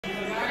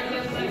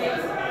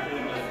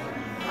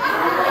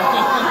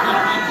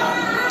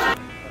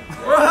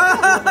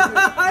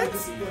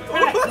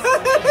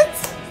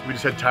We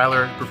just had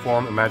Tyler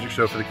perform a magic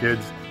show for the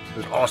kids. It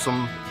was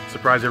awesome.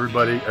 Surprised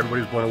everybody.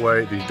 Everybody was blown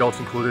away, the adults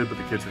included, but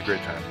the kids had a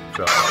great time.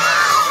 So.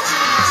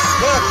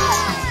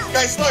 Look,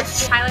 guys, look.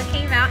 Tyler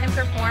came out and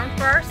performed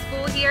for our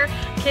school here,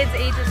 kids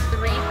ages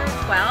 3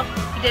 through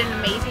 12. He did an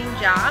amazing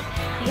job.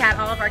 He had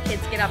all of our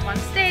kids get up on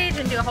stage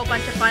and do a whole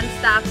bunch of fun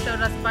stuff, showed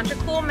us a bunch of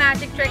cool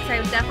magic tricks. I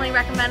would definitely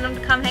recommend them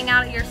to come hang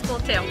out at your school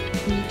too.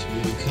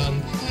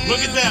 Look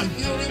at them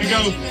and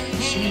go.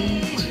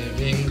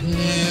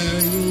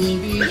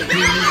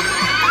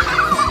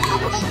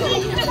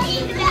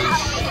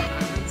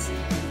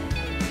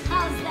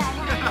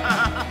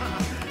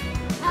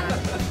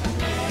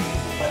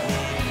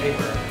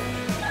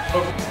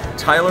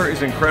 Tyler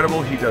is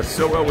incredible. He does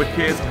so well with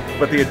kids,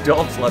 but the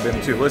adults love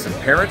him too. Listen,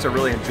 parents are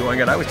really enjoying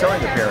it. I was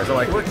telling the parents, I'm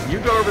like, look, you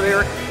go over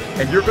there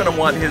and you're going to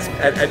want his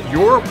at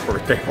your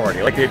birthday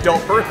party, like the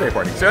adult birthday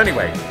party. So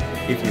anyway,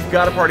 if you've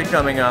got a party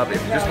coming up,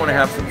 if you just want to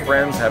have some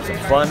friends, have some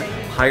fun,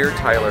 hire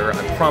Tyler.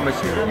 I promise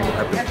you, you will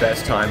have the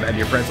best time and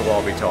your friends will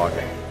all be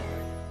talking.